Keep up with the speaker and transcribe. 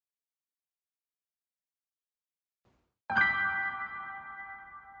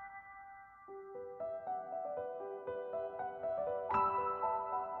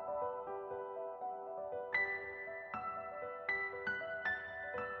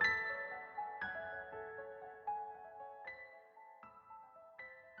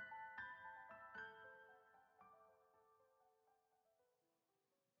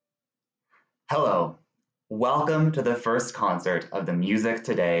Hello, welcome to the first concert of the Music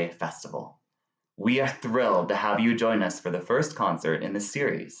Today Festival. We are thrilled to have you join us for the first concert in this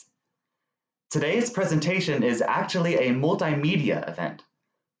series. Today's presentation is actually a multimedia event,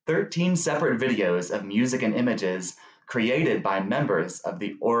 13 separate videos of music and images created by members of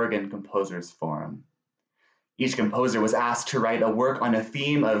the Oregon Composers Forum. Each composer was asked to write a work on a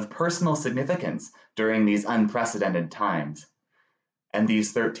theme of personal significance during these unprecedented times. And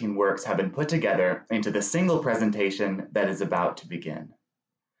these 13 works have been put together into the single presentation that is about to begin.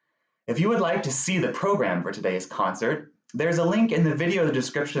 If you would like to see the program for today's concert, there's a link in the video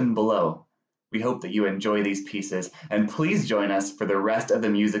description below. We hope that you enjoy these pieces, and please join us for the rest of the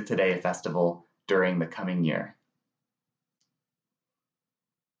Music Today Festival during the coming year.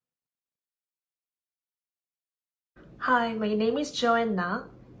 Hi, my name is Joanne S,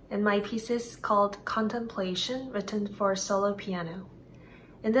 and my piece is called Contemplation, written for solo piano.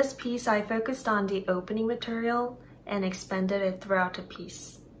 In this piece, I focused on the opening material and expanded it throughout the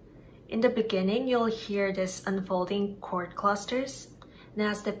piece. In the beginning, you'll hear this unfolding chord clusters, and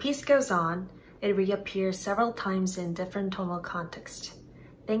as the piece goes on, it reappears several times in different tonal contexts.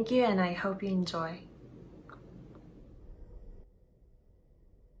 Thank you, and I hope you enjoy.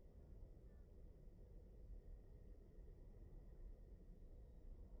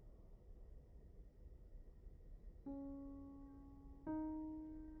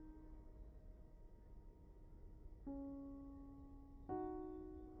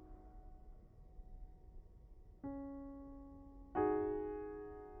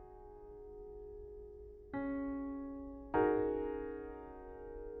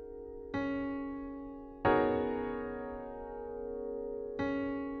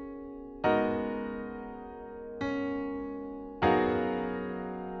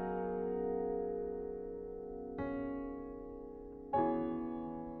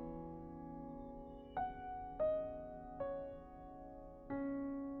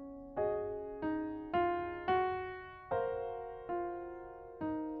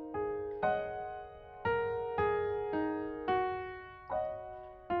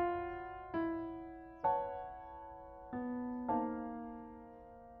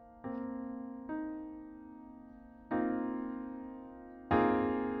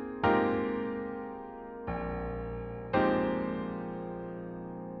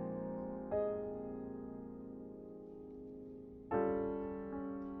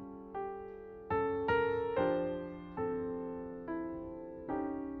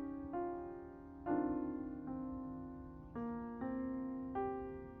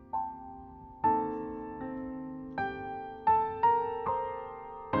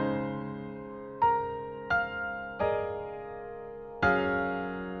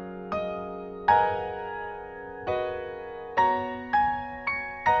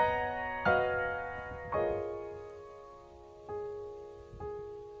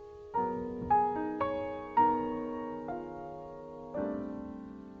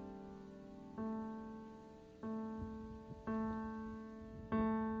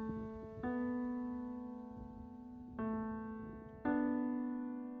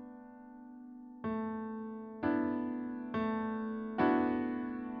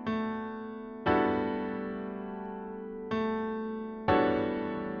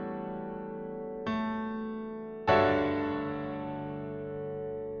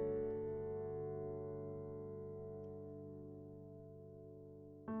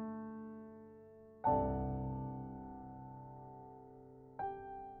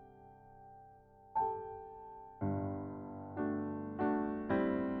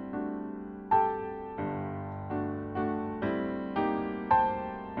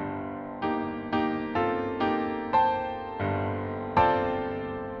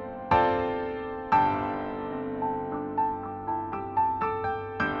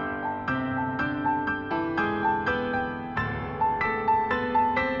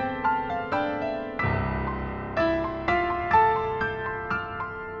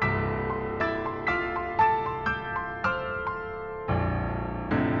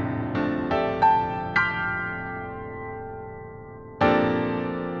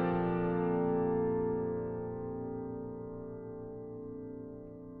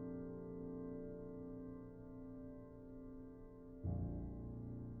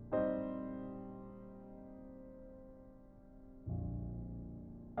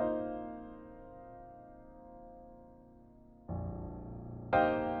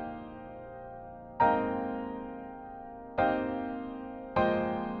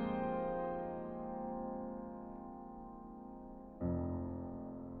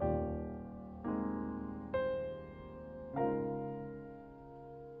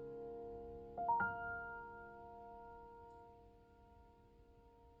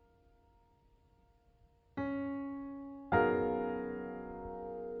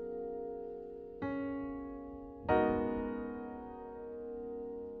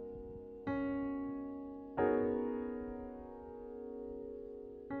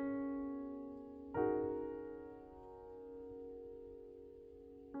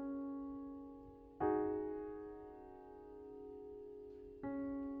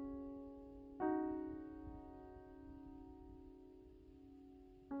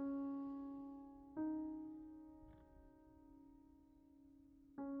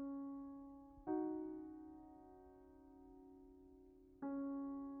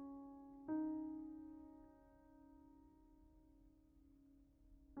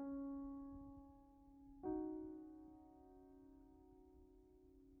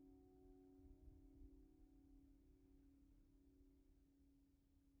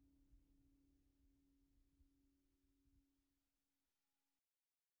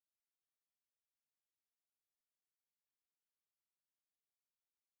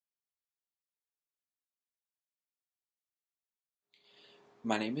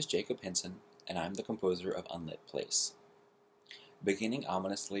 My name is Jacob Hinson, and I'm the composer of Unlit Place. Beginning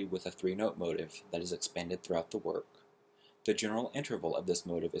ominously with a three-note motive that is expanded throughout the work, the general interval of this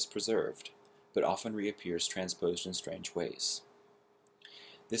motive is preserved, but often reappears transposed in strange ways.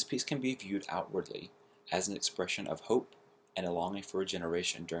 This piece can be viewed outwardly as an expression of hope and a longing for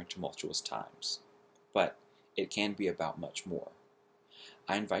regeneration during tumultuous times, but it can be about much more.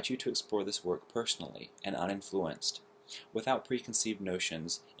 I invite you to explore this work personally and uninfluenced, without preconceived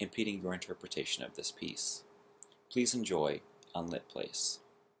notions impeding your interpretation of this piece. Please enjoy Unlit Place.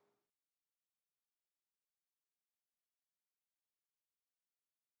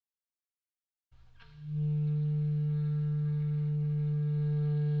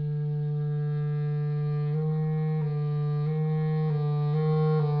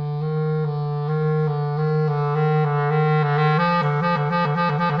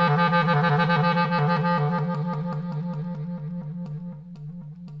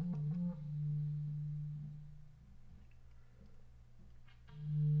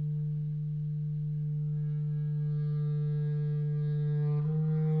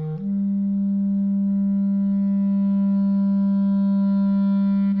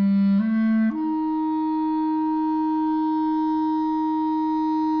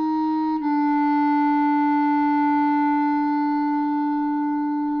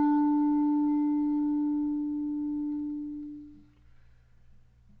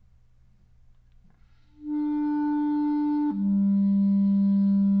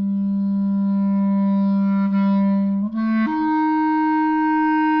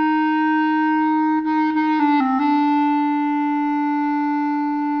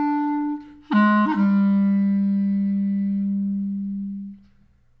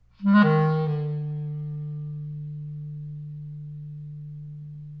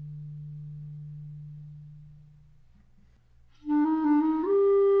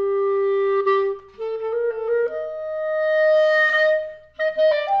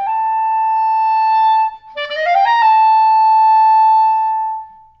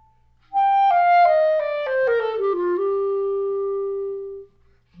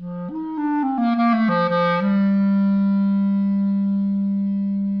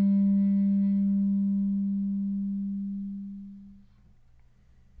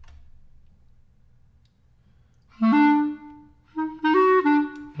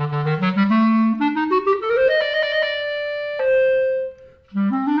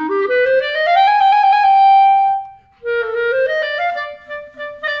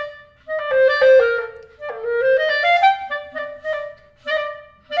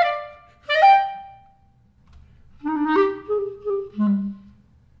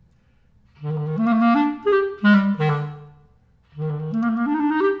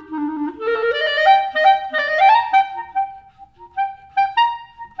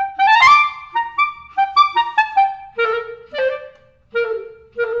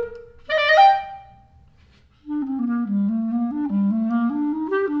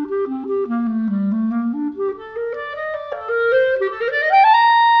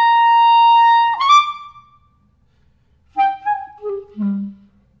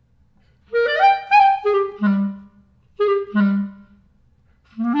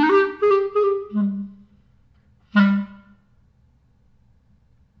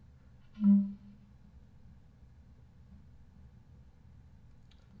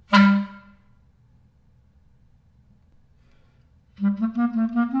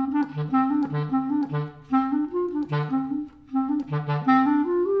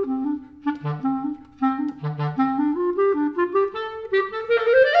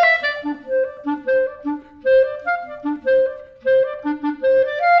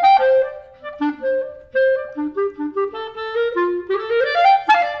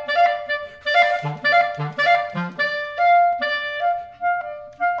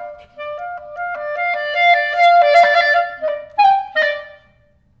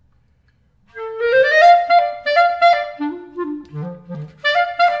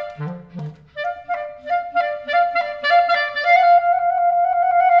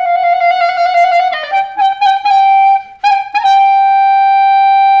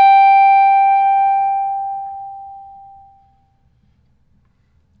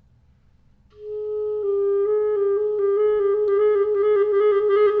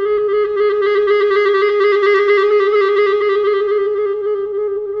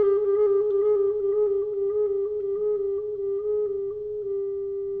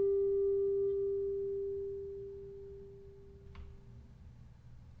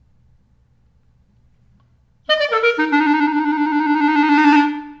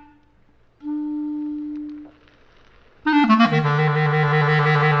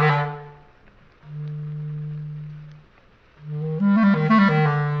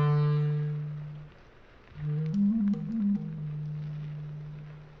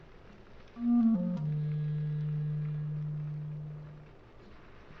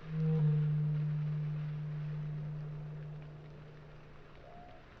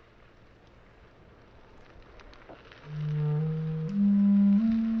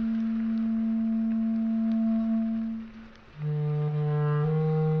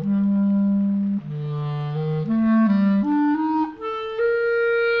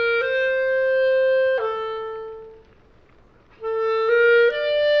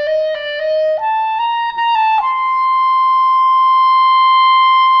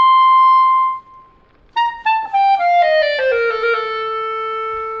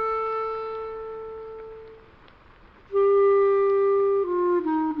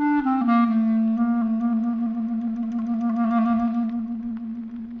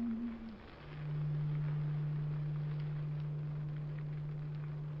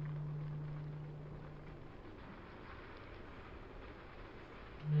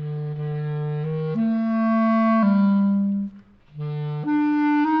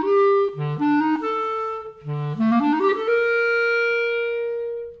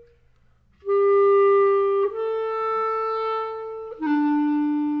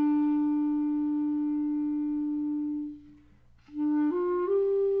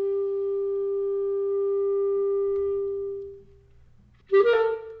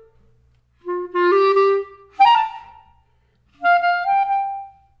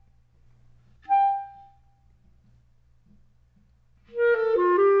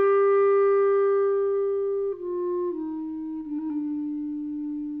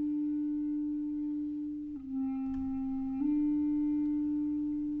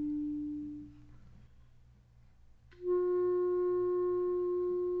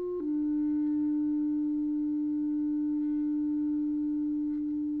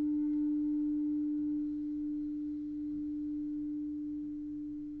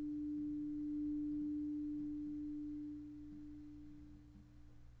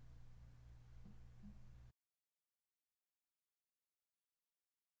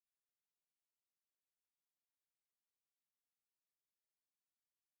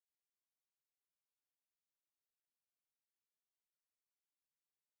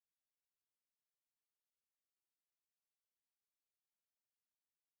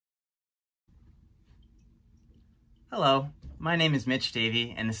 Hello, my name is Mitch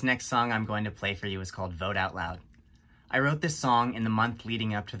Davey, and this next song I'm going to play for you is called Vote Out Loud. I wrote this song in the month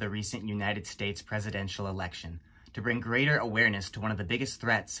leading up to the recent United States presidential election to bring greater awareness to one of the biggest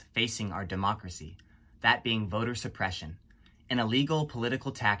threats facing our democracy, that being voter suppression, an illegal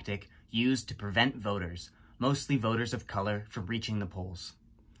political tactic used to prevent voters, mostly voters of color, from reaching the polls.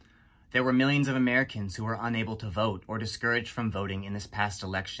 There were millions of Americans who were unable to vote or discouraged from voting in this past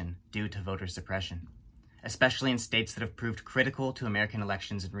election due to voter suppression, especially in states that have proved critical to American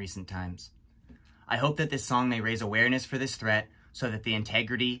elections in recent times. I hope that this song may raise awareness for this threat so that the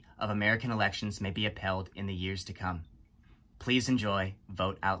integrity of American elections may be upheld in the years to come. Please enjoy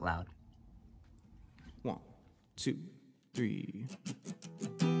Vote Out Loud. 1, 2, 3.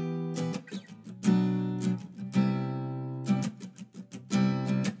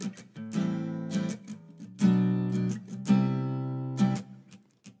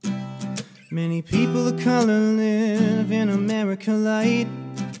 Many people of color live in America light,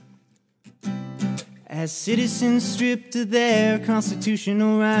 as citizens stripped of their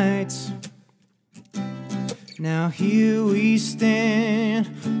constitutional rights. Now here we stand,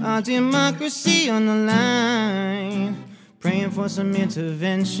 our democracy on the line, praying for some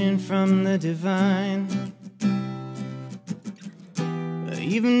intervention from the divine. But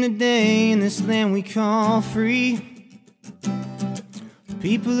even today in this land we call free,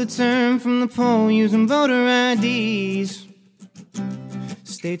 people are turned from the poll using voter IDs.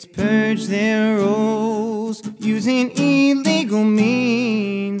 States purge their rolls using illegal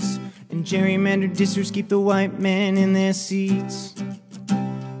means, and gerrymandered districts keep the white man in their seats.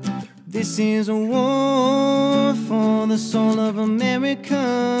 This is a war for the soul of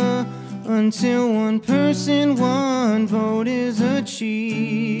America, until one person, one vote is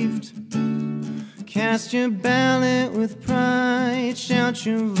achieved. Cast your ballot with pride, shout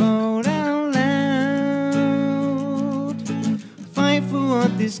your vote out loud. Fight for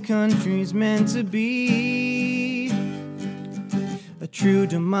what this country's meant to be, a true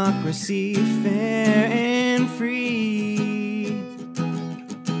democracy, fair and free.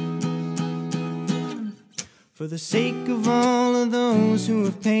 For the sake of all of those who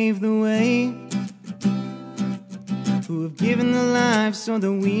have paved the way, who have given their lives so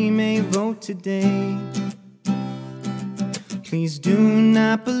that we may vote today, please do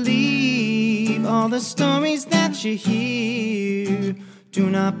not believe all the stories that you hear. Do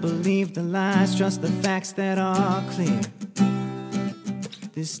not believe the lies, trust the facts that are clear.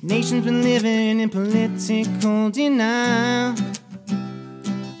 This nation's been living in political denial,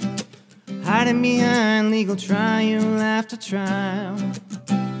 hiding behind legal trial after trial.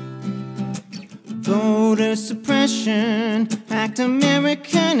 Voter suppression hacked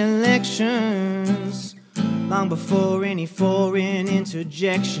American elections long before any foreign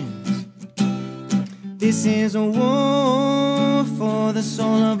interjections. This is a war for the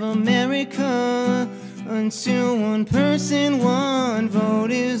soul of America, until one person, one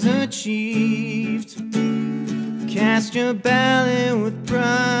vote is achieved. Cast your ballot with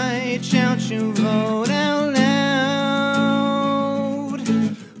pride, shout your vote out loud.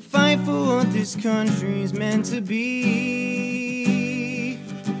 Fight for what this country's meant to be,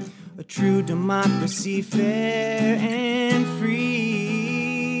 a true democracy, fair and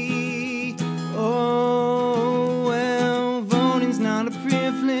free. Oh, well, voting's not a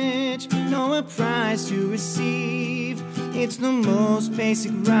privilege, nor a prize to receive. It's the most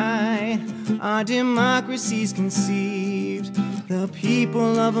basic right our democracy's conceived. The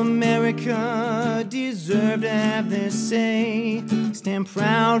people of America deserve to have their say. Stand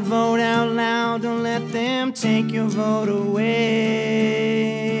proud, vote out loud, don't let them take your vote away.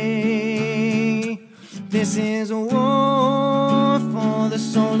 This is a war for the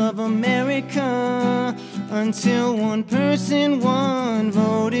soul of America, until one person, one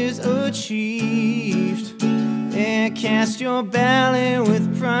vote is achieved. Yeah, cast your ballot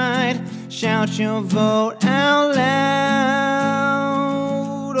with pride, shout your vote out loud.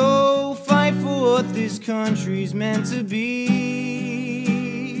 Oh, fight for what this country's meant to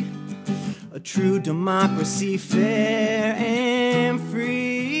be, a true democracy, fair and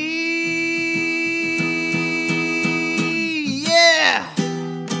free. Yeah!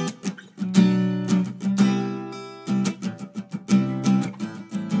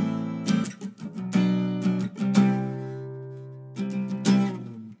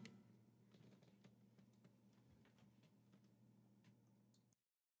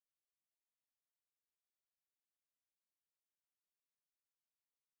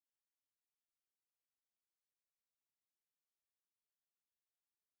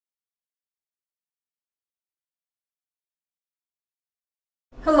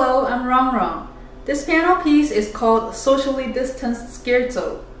 Hello, I'm Rongrong. This piano piece is called Socially Distanced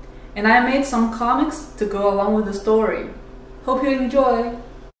Scherzo, and I made some comics to go along with the story. Hope you enjoy!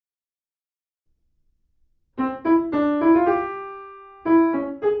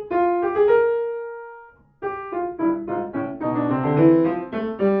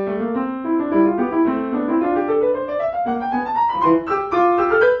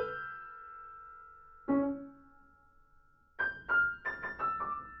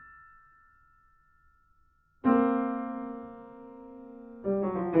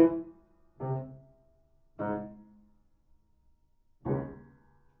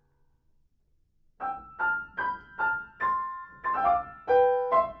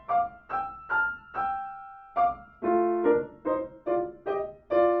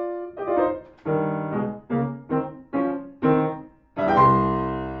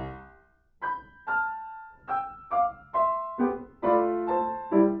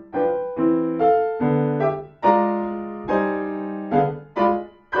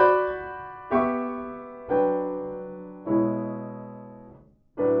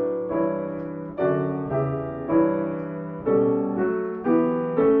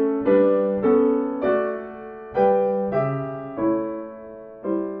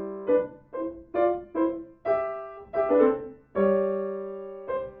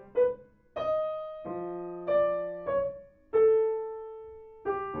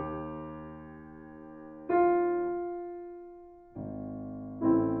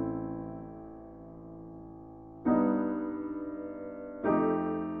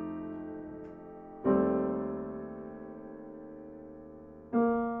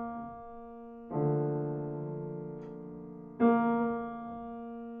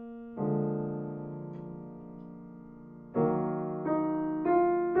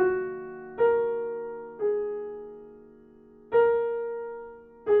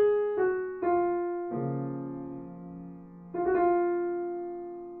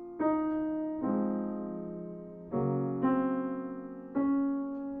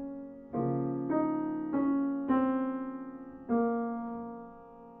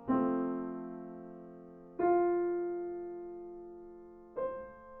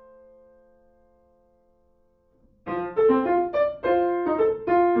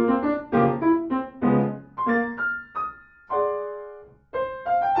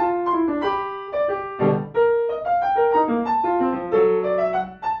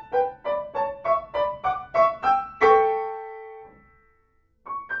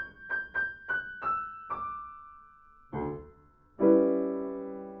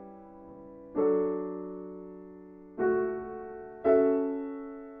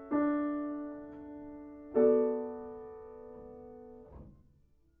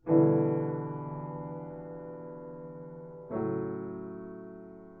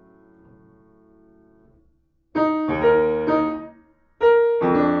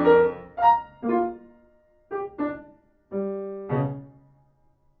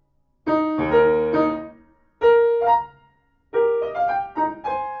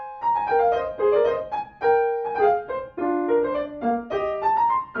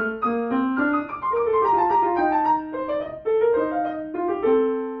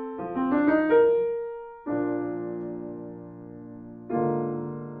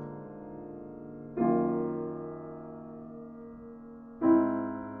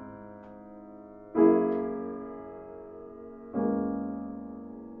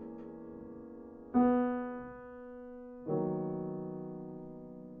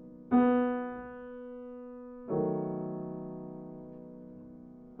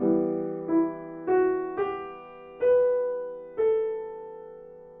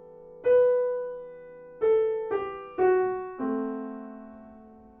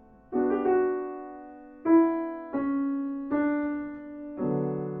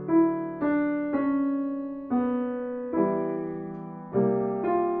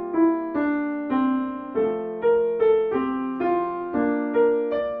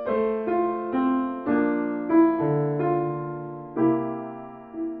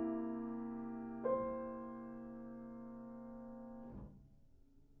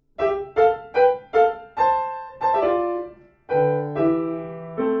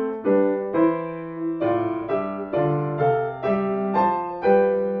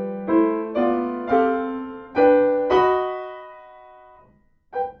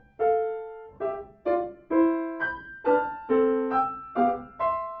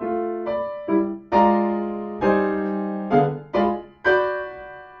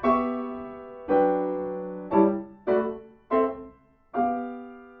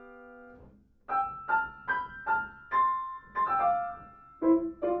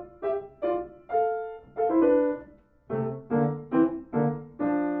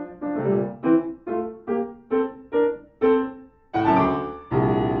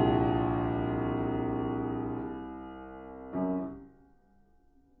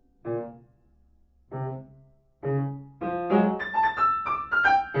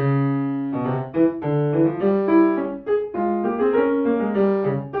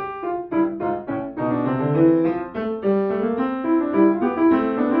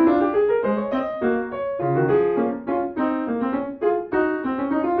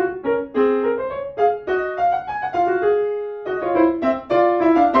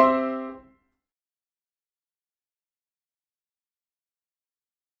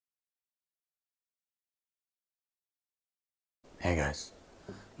 Hey guys,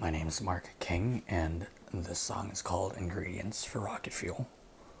 my name is Mark King, and this song is called Ingredients for Rocket Fuel.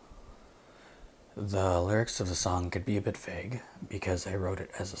 The lyrics of the song could be a bit vague because I wrote it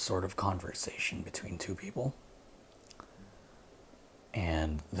as a sort of conversation between two people.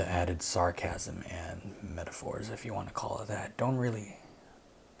 And the added sarcasm and metaphors, if you want to call it that, don't really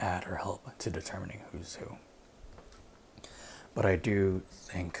add or help to determining who's who. But I do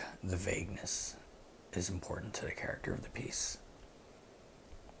think the vagueness is important to the character of the piece.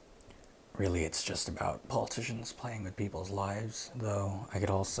 Really, it's just about politicians playing with people's lives, though I could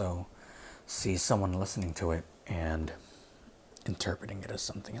also see someone listening to it and interpreting it as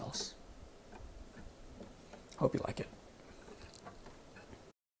something else. Hope you like it.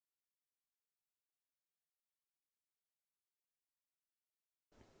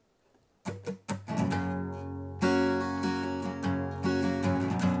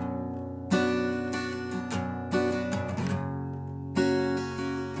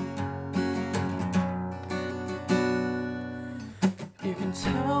 You can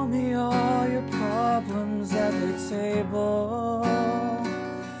tell me all your problems at the table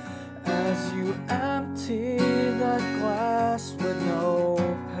as you empty that glass with no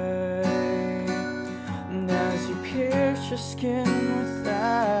pay, and as you pierce your skin with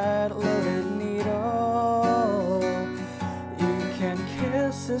that loaded needle, you can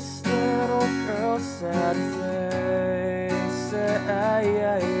kiss this little girl's sad face.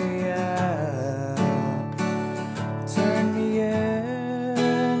 Turn me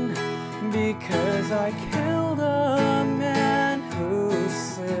in, because I killed a man who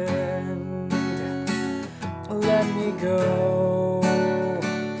sinned. Let me go,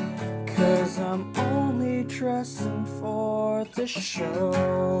 'cause I'm only dressing for the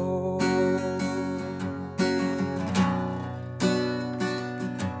show.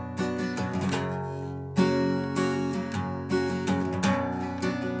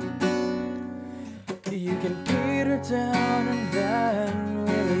 You can beat her down and then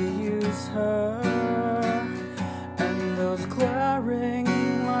really use her, and those glaring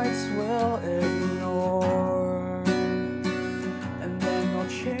lights will ignore, and then they'll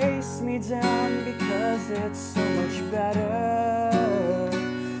chase me down because it's so much better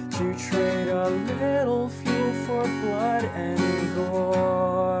to trade a little fuel for blood and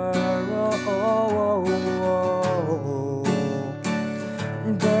gore. Oh, oh, oh,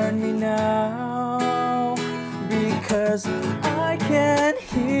 oh. Burn me now, because I can't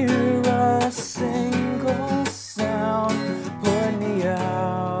hear a single sound. Put me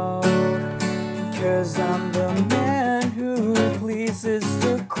out, 'cause I'm the man who pleases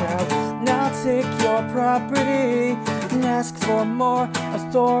the crowd. Now take your property and ask for more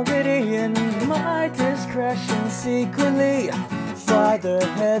authority. In my discretion secretly fly their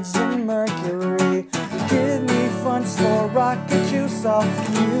heads in mercury. Give me funds for rocket juice, I'll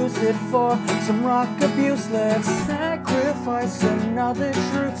use it for some rock abuse. Let's sacrifice another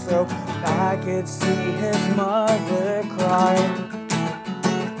truth so I could see his mother cry.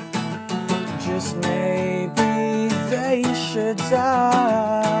 Just maybe they should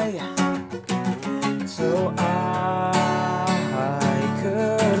die, so I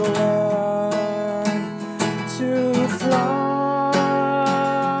could learn to fly.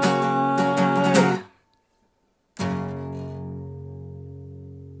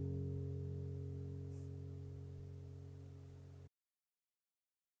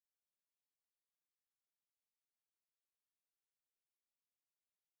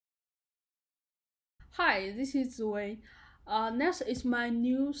 Hi, this is Ziwei. Next is my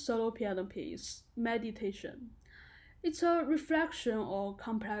new solo piano piece, Meditation. It's a reflection or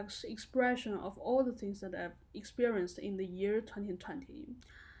complex expression of all the things that I've experienced in the year 2020.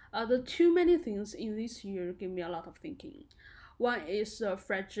 The too many things in this year give me a lot of thinking. One is the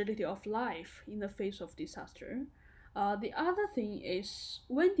fragility of life in the face of disaster. The other thing is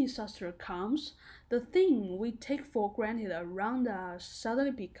when disaster comes, the thing we take for granted around us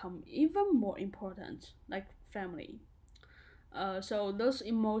suddenly become even more important, like family. So those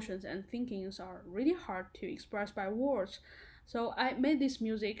emotions and thinkings are really hard to express by words. So I made this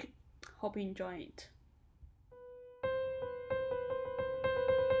music. Hope you enjoy it.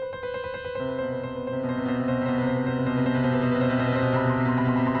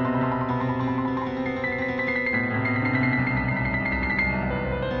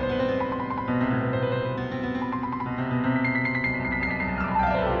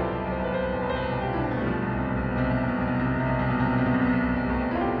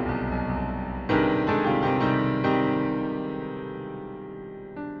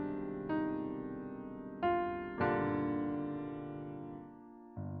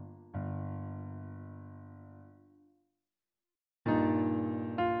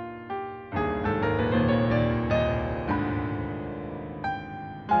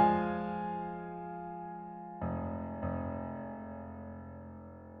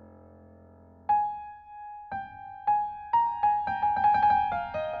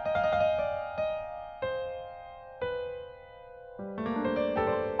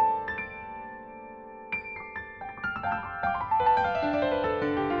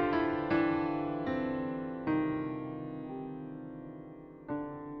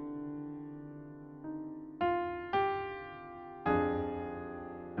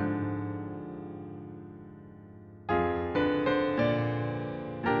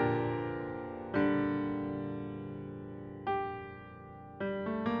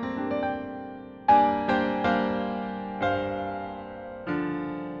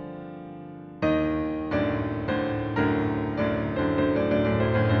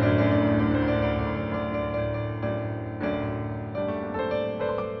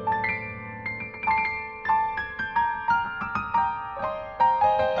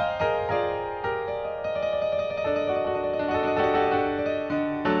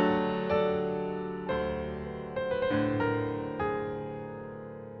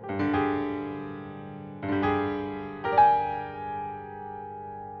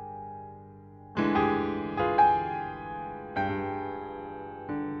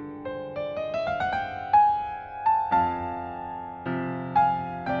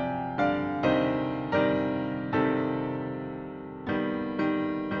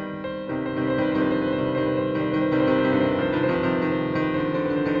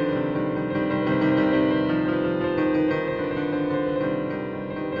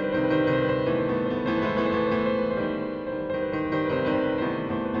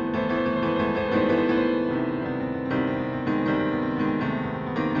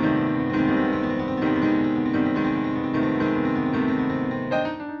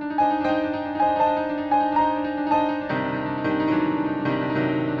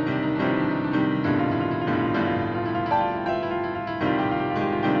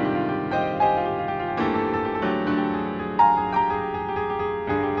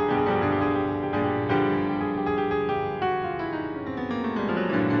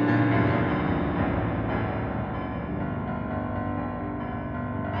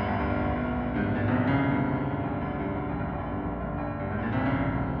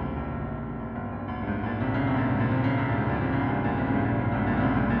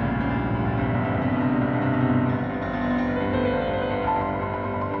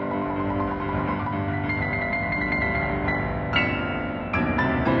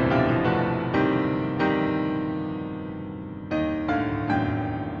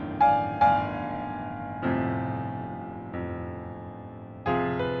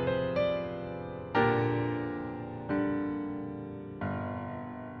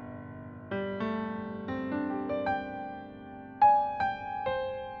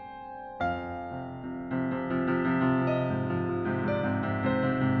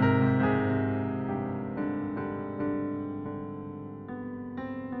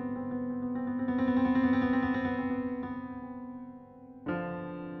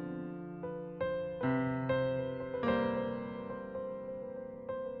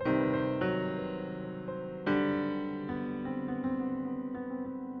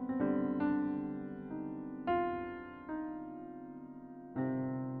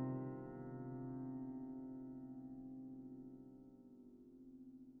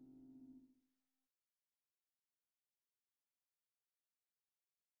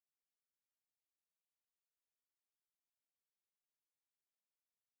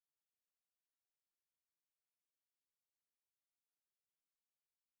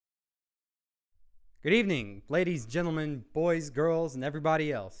 Good evening, ladies, gentlemen, boys, girls, and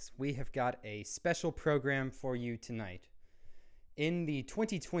everybody else. We have got a special program for you tonight. In the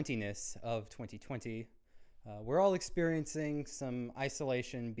 2020-ness of 2020, we're all experiencing some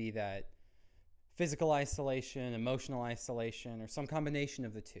isolation, be that physical isolation, emotional isolation, or some combination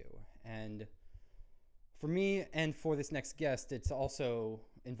of the two. And for me and for this next guest, it also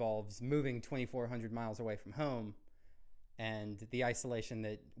involves moving 2,400 miles away from home and the isolation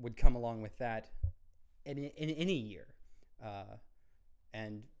that would come along with that in any year.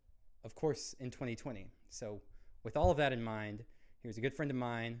 And of course, in 2020. So with all of that in mind, here's a good friend of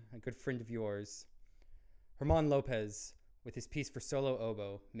mine, a good friend of yours, Herman Lopez, with his piece for solo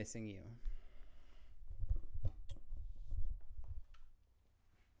oboe, Missing You.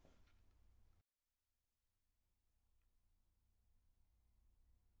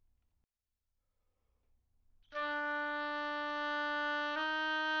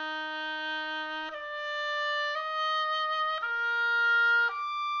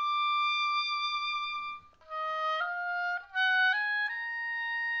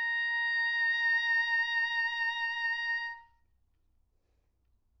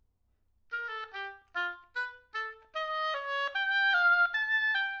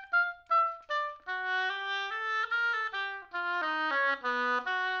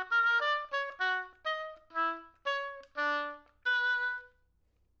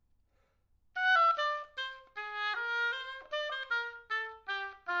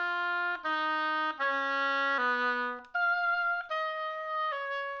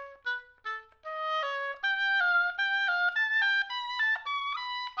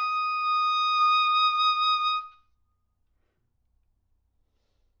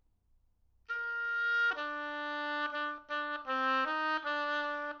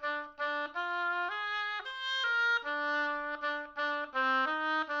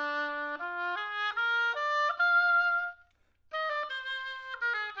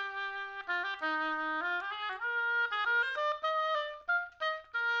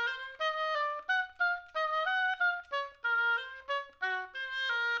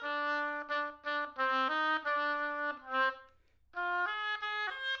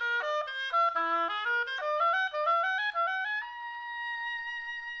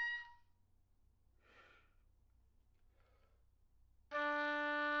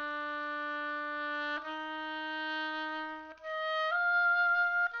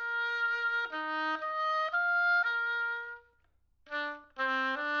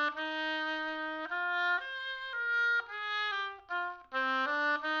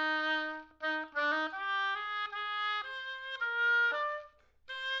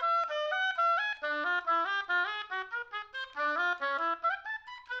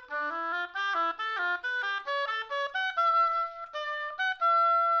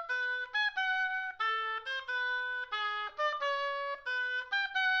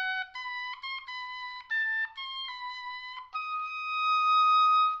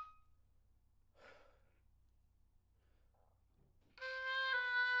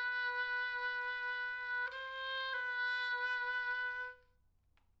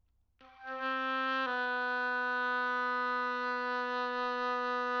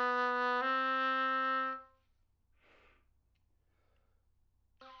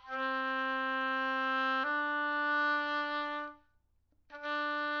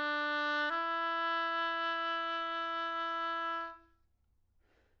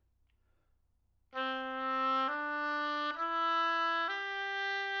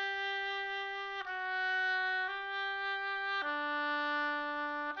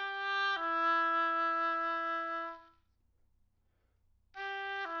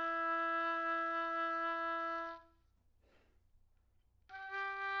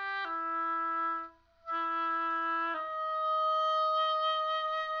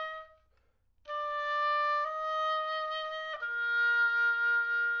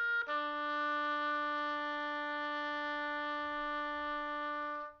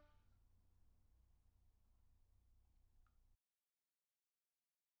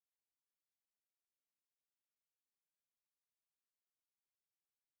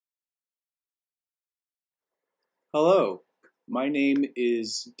 Hello, my name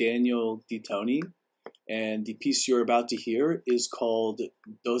is Daniel DeTogni, and the piece you're about to hear is called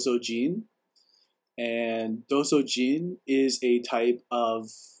Dōsojin. And Dōsojin is a type of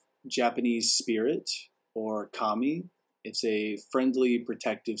Japanese spirit, or kami. It's a friendly,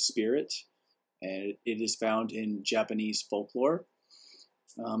 protective spirit, and it is found in Japanese folklore.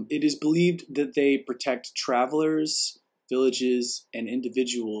 It is believed that they protect travelers, villages, and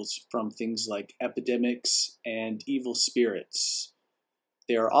individuals from things like epidemics and evil spirits.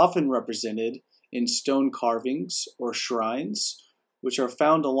 They are often represented in stone carvings or shrines, which are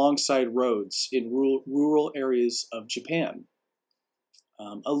found alongside roads in rural areas of Japan.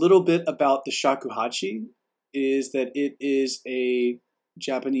 A little bit about the shakuhachi is that it is a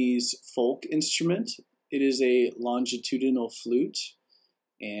Japanese folk instrument. It is a longitudinal flute,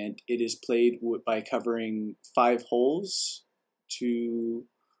 and it is played by covering 5 holes to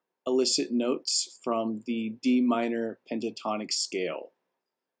elicit notes from the D minor pentatonic scale.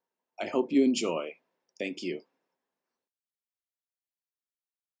 I hope you enjoy. Thank you.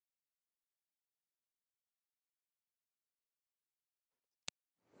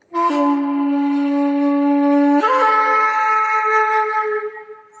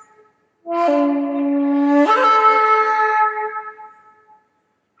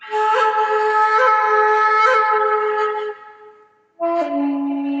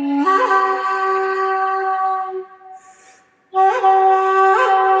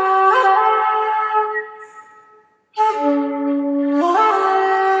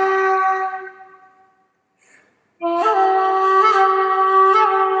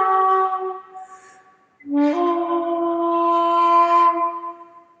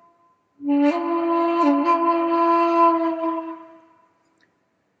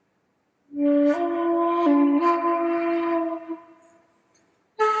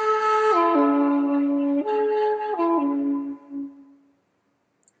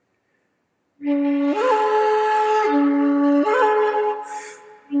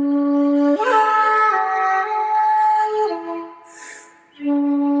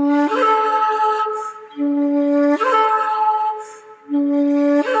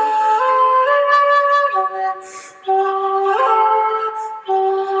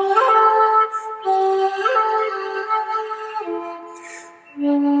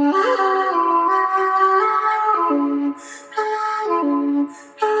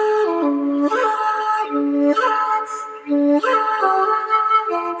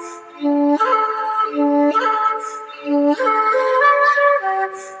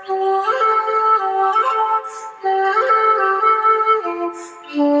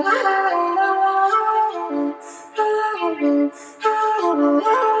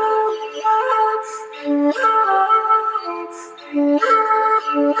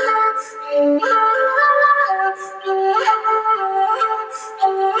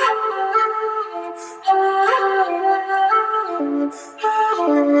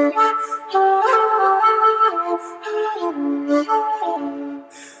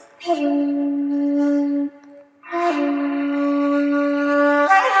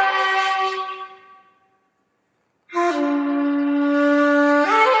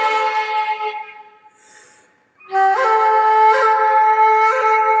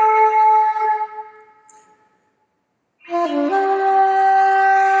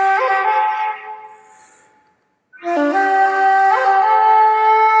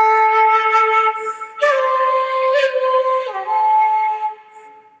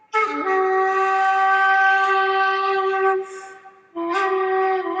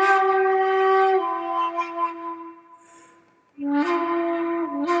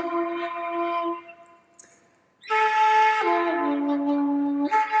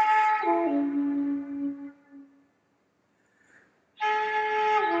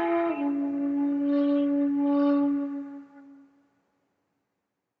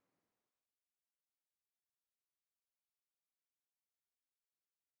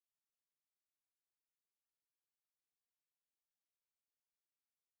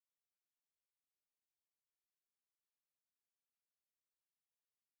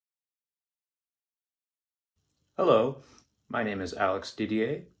 Hello, my name is Alex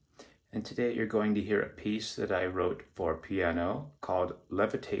Didier, and today you're going to hear a piece that I wrote for piano called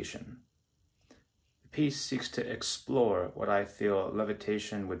Levitation. The piece seeks to explore what I feel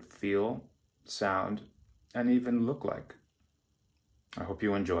levitation would feel, sound, and even look like. I hope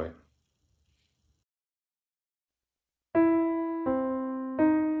you enjoy.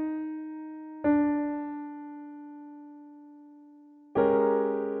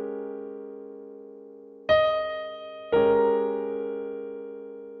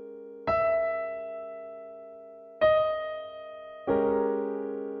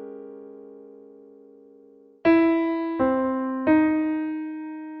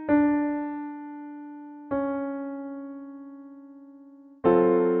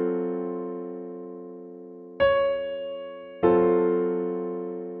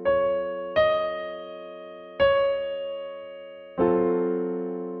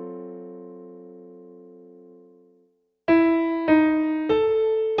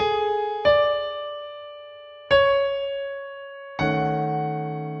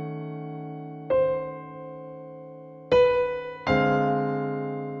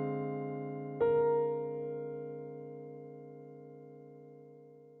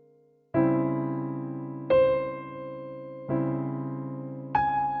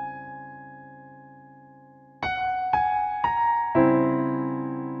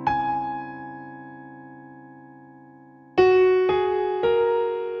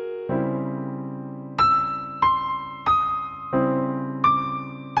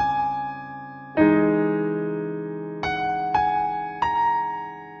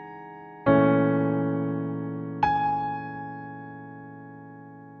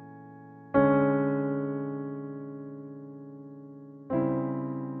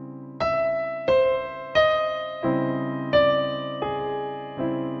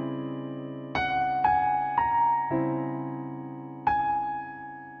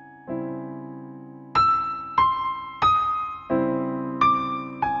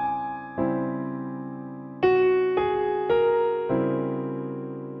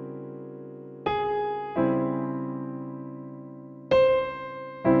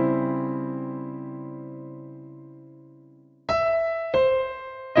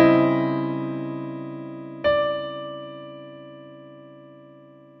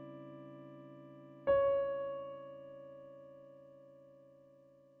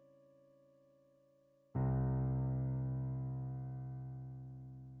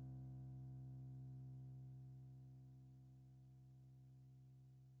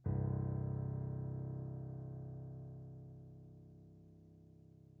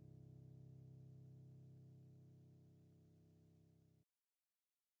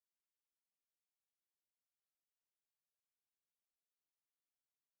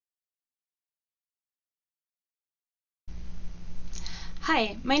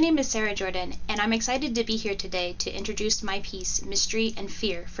 Hi, my name is Sarah Jordan, and I'm excited to be here today to introduce my piece, Mystery and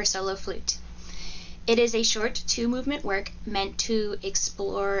Fear, for solo flute. It is a short 2-movement work meant to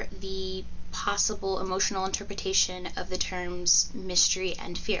explore the possible emotional interpretation of the terms mystery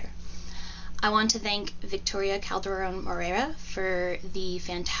and fear. I want to thank Victoria Calderon Moreira for the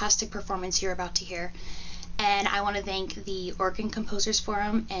fantastic performance you're about to hear, and I want to thank the Organ Composers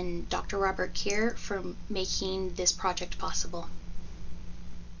Forum and Dr. Robert Keir for making this project possible.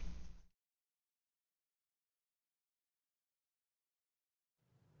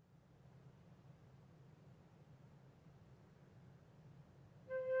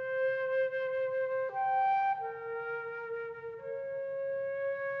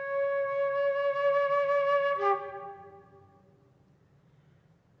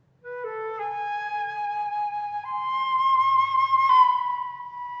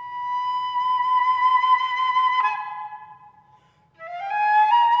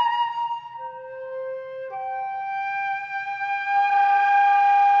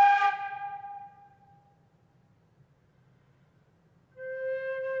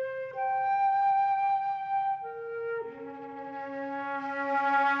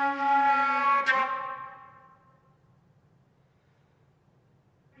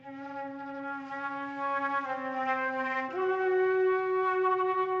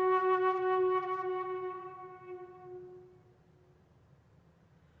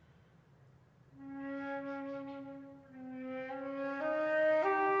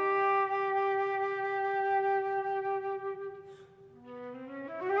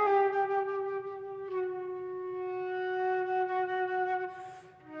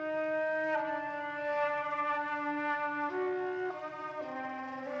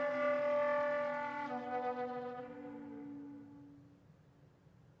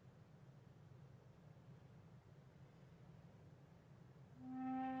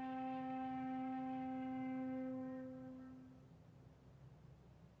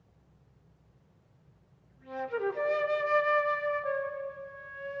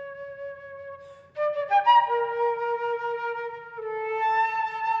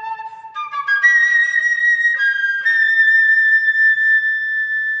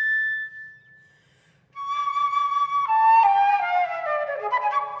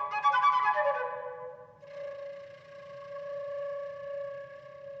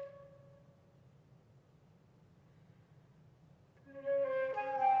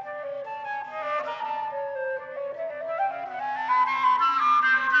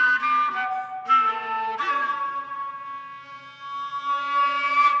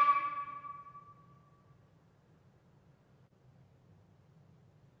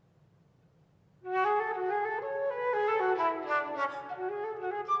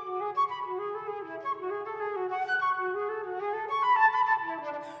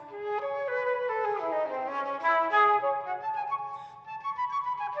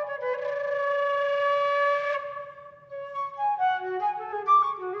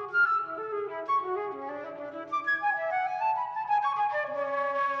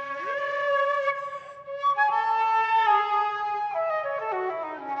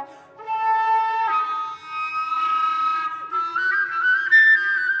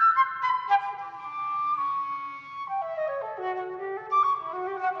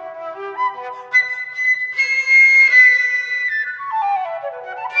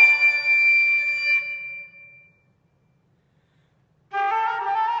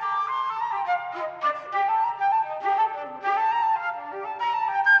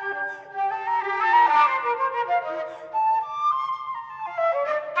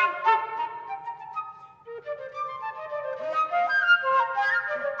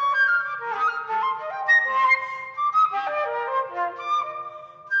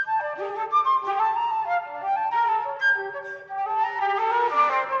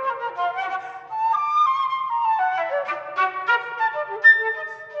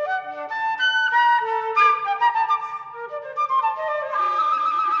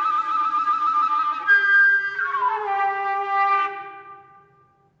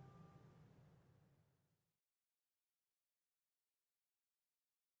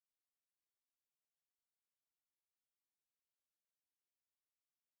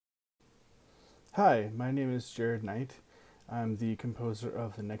 Hi, my name is Jared Knight. I'm the composer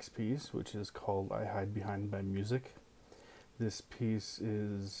of the next piece, which is called I Hide Behind My Music. This piece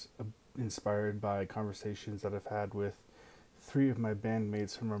is inspired by conversations that I've had with 3 of my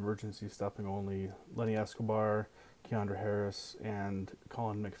bandmates from Emergency Stopping Only, Lenny Escobar, Keandra Harris, and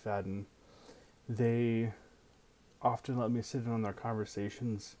Colin McFadden. They often let me sit in on their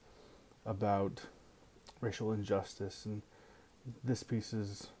conversations about racial injustice and this piece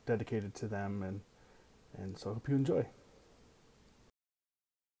is dedicated to them, and so I hope you enjoy.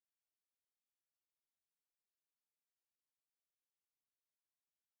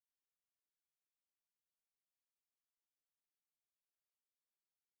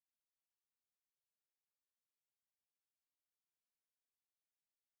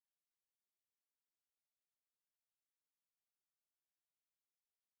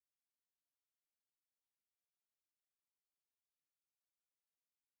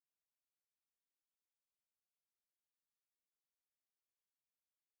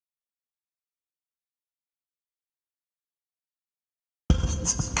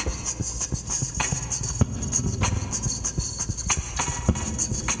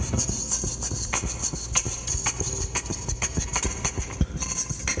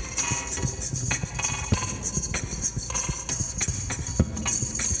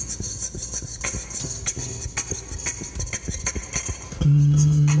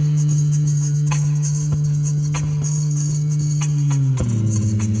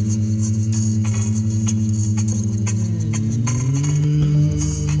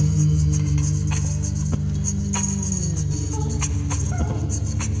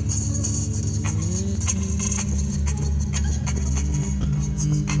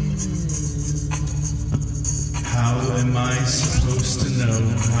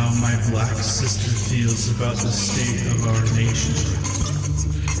 About the state of our nation.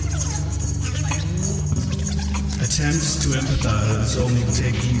 Attempts to empathize only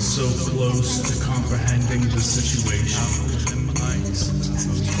take me so close to comprehending the situation.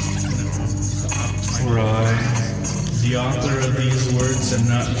 For I, the author of these words, am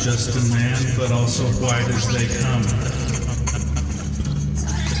not just a man, but also white as they come.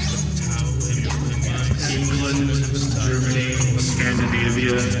 England, Germany,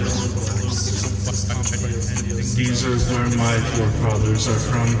 Scandinavia, these are where my forefathers are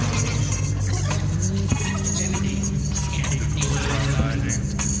from.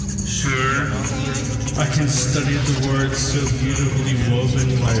 Sure, I can study the words so beautifully woven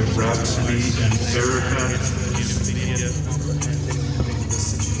by Rhapsody and Erica.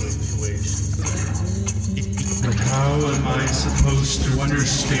 But how am I supposed to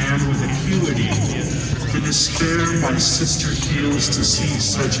understand with acuity the despair my sister feels to see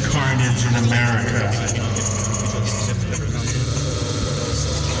such carnage in America?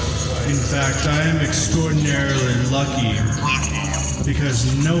 In fact, I am extraordinarily lucky because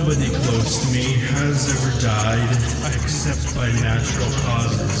nobody close to me has ever died except by natural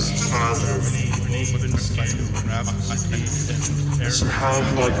causes. So how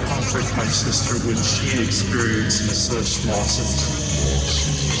do I comfort my sister when she experiences such losses?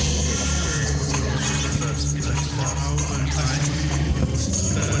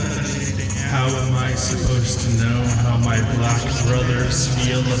 How am I supposed to know how my black brothers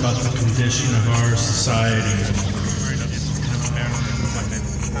feel about the condition of our society?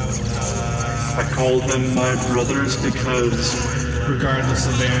 I call them my brothers because, regardless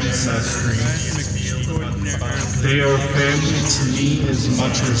of ancestry, they are family to me as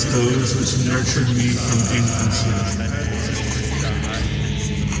much as those which nurtured me from infancy.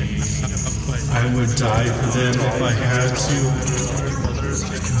 I would die for them if I had to.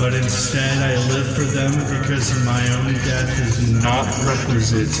 But instead I live for them because my own death is not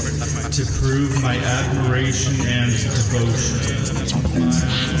requisite to prove my admiration and devotion.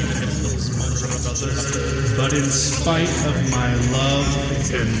 But in spite of my love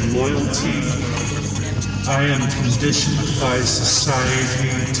and loyalty, I am conditioned by society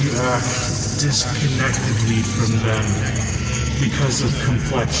to act disconnectedly from them because of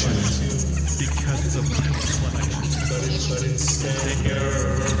complexion.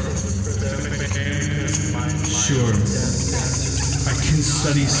 Sure, I can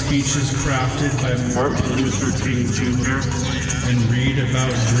study speeches crafted by Martin Luther King Jr. and read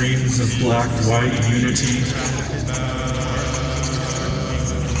about dreams of black-white unity.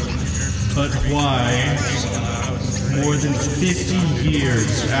 But why, more than 50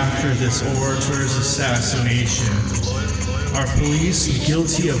 years after this orator's assassination, are police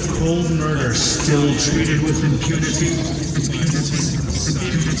guilty of cold murder still treated with impunity?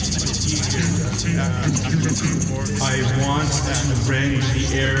 I want to rend the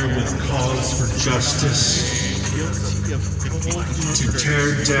air with cause for justice, to tear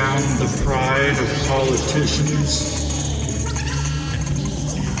down the pride of politicians,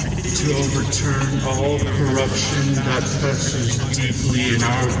 to overturn all corruption that festers deeply in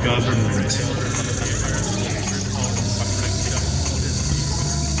our government.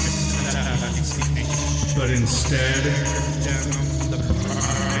 But instead,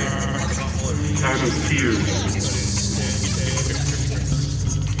 out of fear,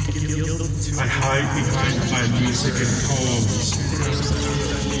 I hide behind my music and poems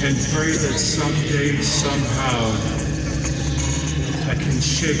and pray that someday, somehow, I can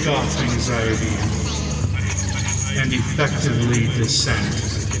shake off anxiety and effectively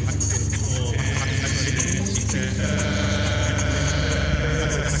descend.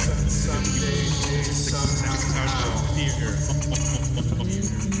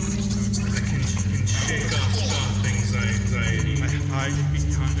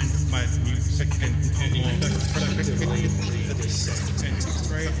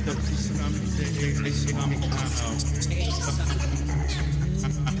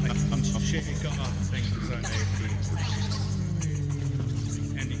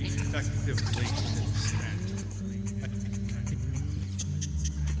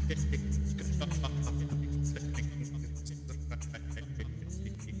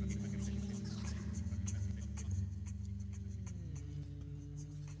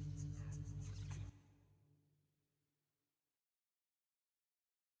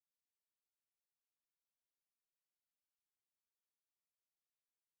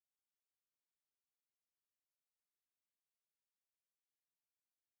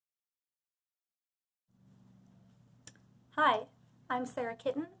 Hi, I'm Sarah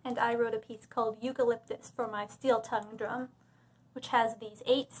Kitten, and I wrote a piece called Eucalyptus for my steel tongue drum, which has these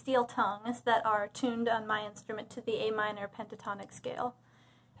 8 steel tongues that are tuned on my instrument to the A minor pentatonic scale.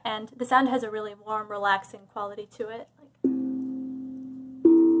 And the sound has a really warm, relaxing quality to it.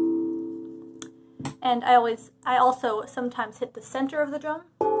 And I also sometimes hit the center of the drum,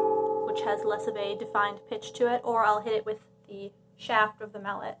 which has less of a defined pitch to it, or I'll hit it with the shaft of the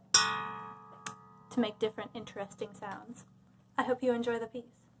mallet to make different interesting sounds. I hope you enjoy the piece.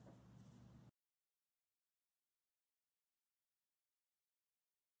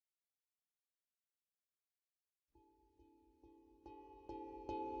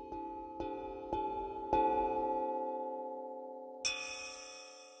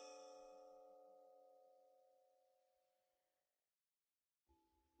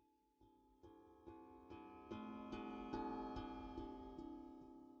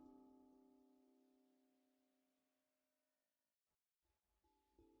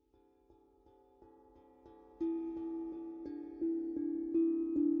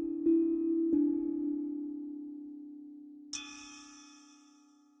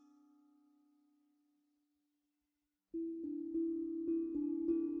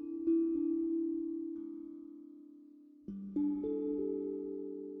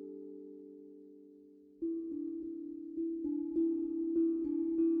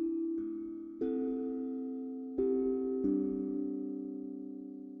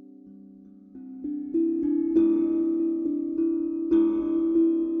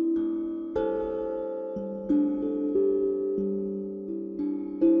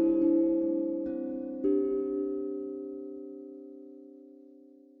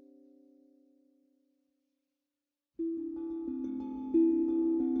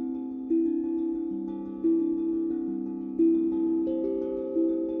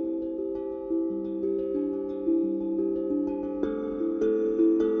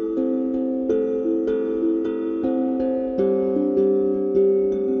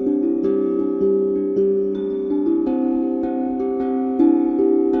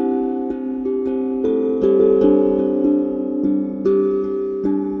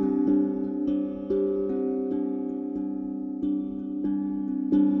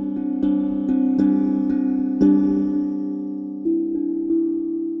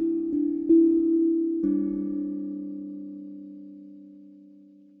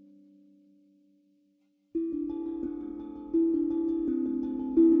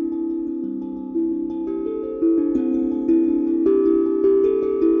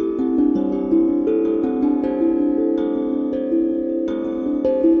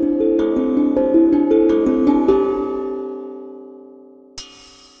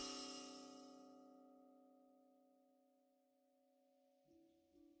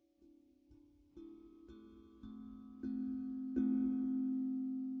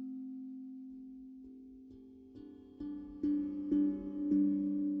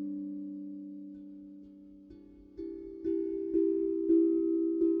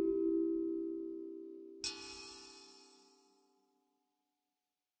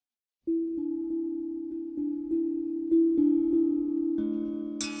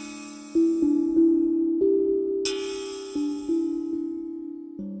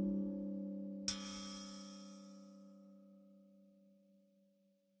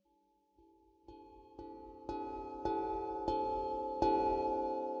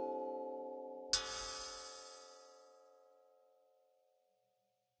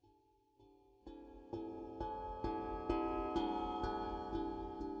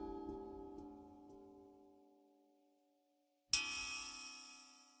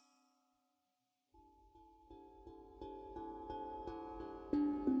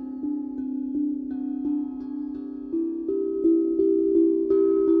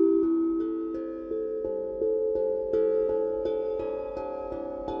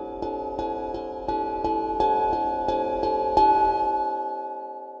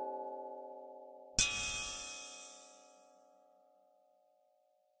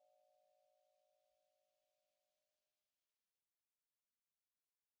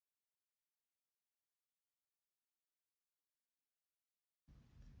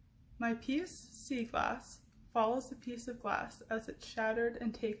 My piece, Sea Glass, follows the piece of glass as it's shattered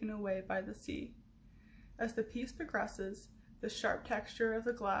and taken away by the sea. As the piece progresses, the sharp texture of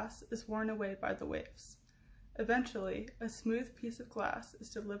the glass is worn away by the waves. Eventually, a smooth piece of glass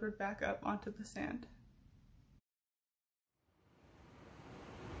is delivered back up onto the sand.